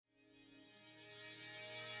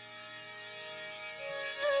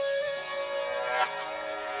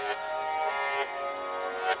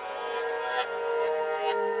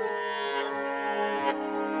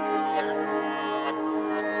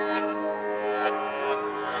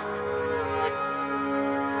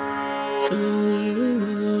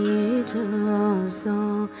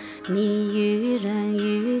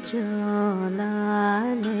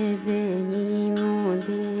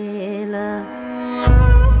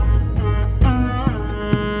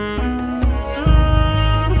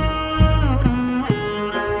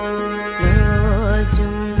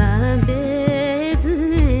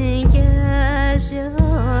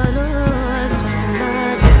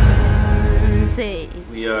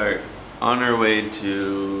We are on our way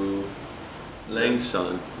to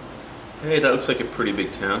Langson. Hey, that looks like a pretty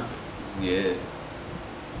big town. Yeah,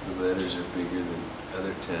 the letters are bigger than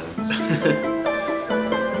other towns.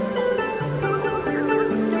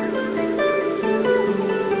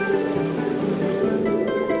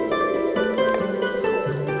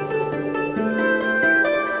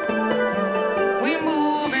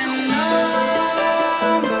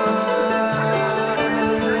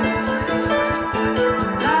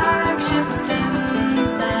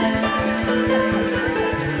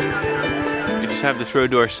 Have this road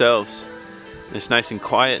to ourselves. It's nice and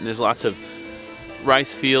quiet, and there's lots of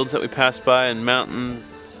rice fields that we pass by and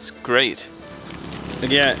mountains. It's great.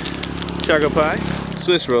 And yeah, choco pie,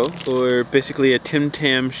 Swiss roll, or basically a Tim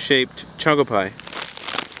Tam shaped choco pie.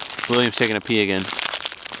 William's taking a pee again.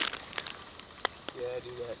 Yeah, I do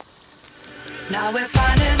that. Now we're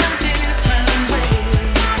finding a different way.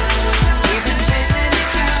 We've been chasing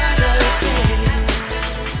each other's days.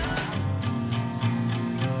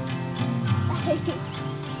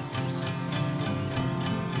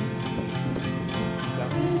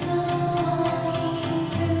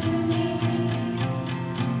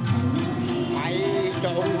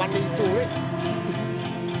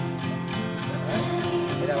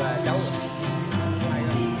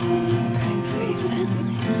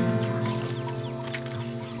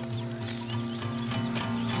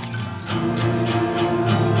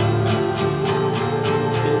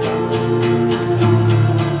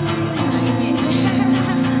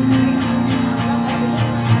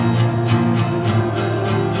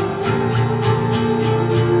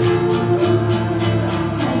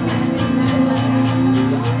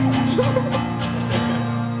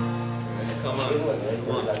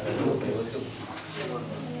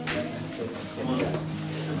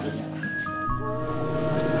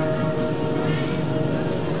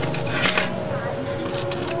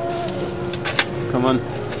 Come on.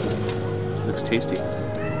 Looks tasty.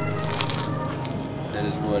 That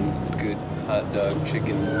is one good hot dog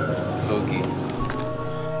chicken hoagie.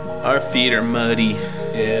 Our feet are muddy.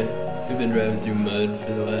 Yeah, we've been driving through mud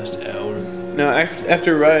for the last hour. No,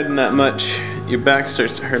 after riding that much, your back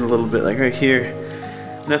starts to hurt a little bit, like right here.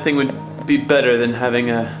 Nothing would be better than having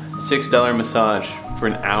a $6 massage for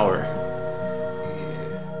an hour.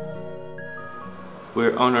 Yeah.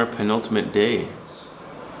 We're on our penultimate day.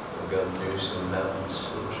 We got near some mountains, so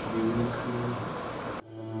it should be really cool.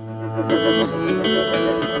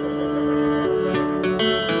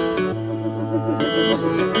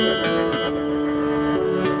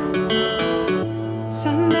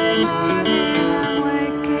 Sunday morning, I'm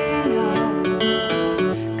waking up.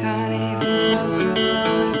 Can't even focus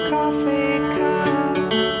on a coffee cup.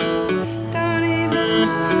 Don't even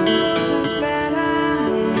know whose bed I'm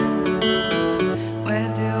in. Where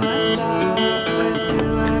do I start? Where do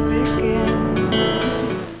I begin?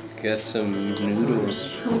 Got some noodles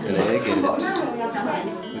with an egg in it.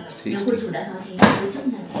 Looks tasty.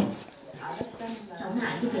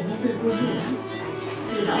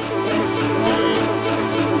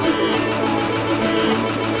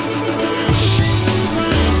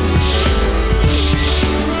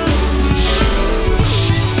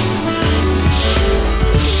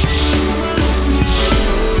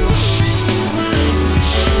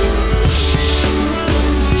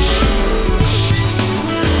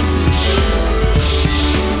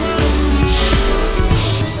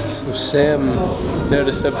 Sam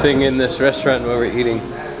noticed something in this restaurant while we're eating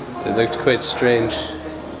that looked quite strange.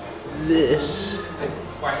 This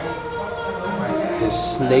is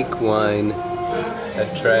snake wine.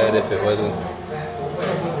 I'd try it if it wasn't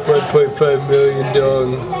 1.5 million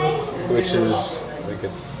dong, which is like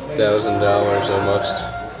 $1,000 almost.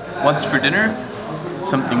 Once for dinner,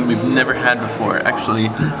 something we've never had before. Actually,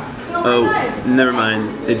 oh, never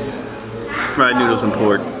mind. It's fried noodles and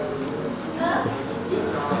pork.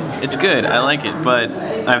 It's good, I like it, but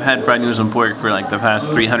I've had fried noodles and pork for like the past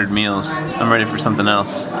 300 meals. I'm ready for something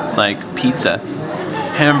else, like pizza,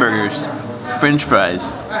 hamburgers, French fries.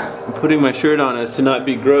 I'm putting my shirt on as to not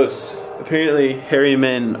be gross. Apparently, hairy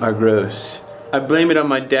men are gross. I blame it on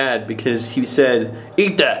my dad because he said,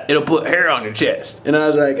 "Eat that, it'll put hair on your chest." And I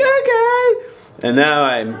was like, okay. And now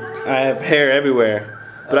I have hair everywhere.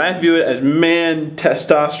 But I view it as man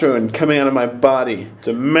testosterone coming out of my body. It's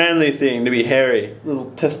a manly thing to be hairy. Little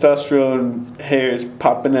testosterone hairs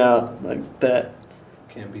popping out like that.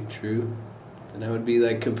 Can't be true. Then I would be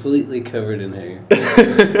like completely covered in hair.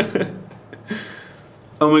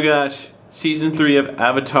 Oh my gosh. Season 3 of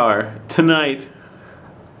Avatar. Tonight.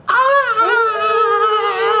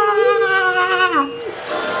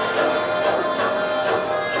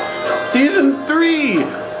 Season 3!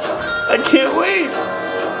 I can't wait!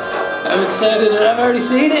 I'm excited and I've already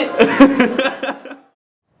seen it!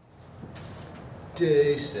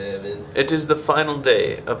 Day 7. It is the final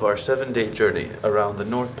day of our 7-day journey around the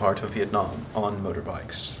north part of Vietnam on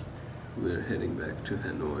motorbikes. We're heading back to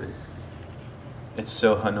Hanoi. It's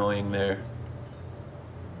so annoying there.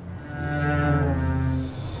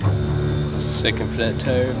 Second flat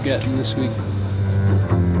tire I've gotten this week.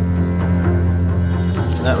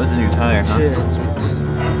 That was a new tire, huh?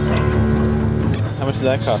 How much did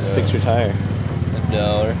that cost to fix your tire?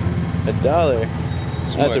 $1. $1?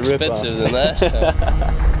 It's more expensive than last time.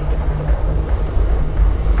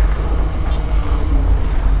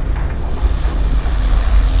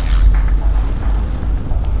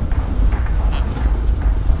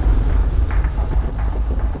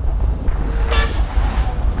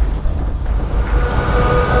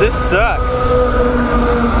 This sucks.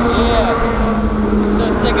 Yeah. I'm so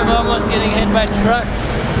sick of almost getting hit by trucks.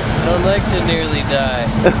 I don't like to nearly die.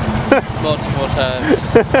 Multiple times.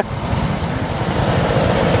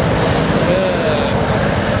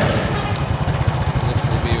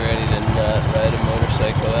 Definitely be ready to not ride a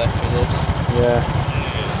motorcycle after this. Yeah.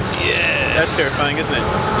 Yes. That's terrifying, isn't it?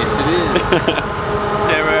 Yes, it is.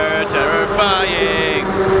 Terrifying.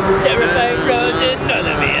 Terrifying roads in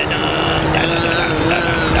Northern Vietnam.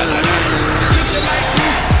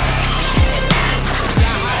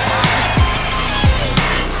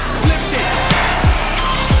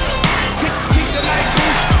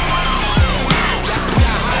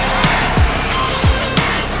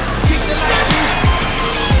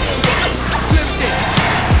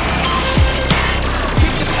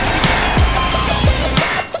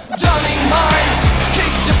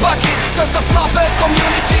 Cause the slopper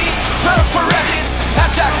community perforated,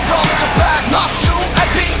 attack from the back, not too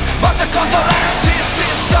epic, but the condolence is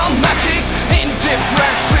systematic.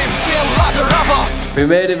 Indifferent scripts in ladder rubber. We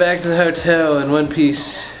made it back to the hotel in one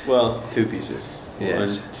piece. Well, 2 pieces.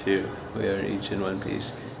 Yes. 1, 2. We are each in one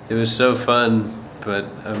piece. It was so fun, but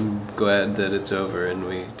I'm glad that it's over and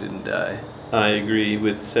we didn't die. I agree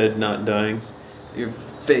with said not dying. Your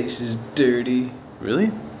face is dirty.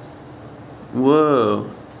 Really?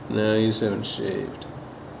 Whoa. No, you just haven't shaved.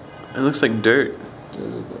 It looks like dirt. It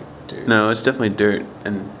does look like dirt. No, it's definitely dirt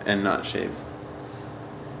and not shaved.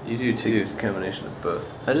 You do I think too. it's a combination of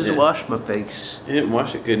both. I just Yeah. washed my face. You didn't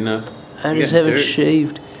wash it good enough. I You just got haven't dirt.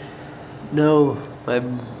 shaved. No, my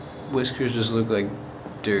whiskers just look like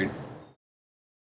dirt.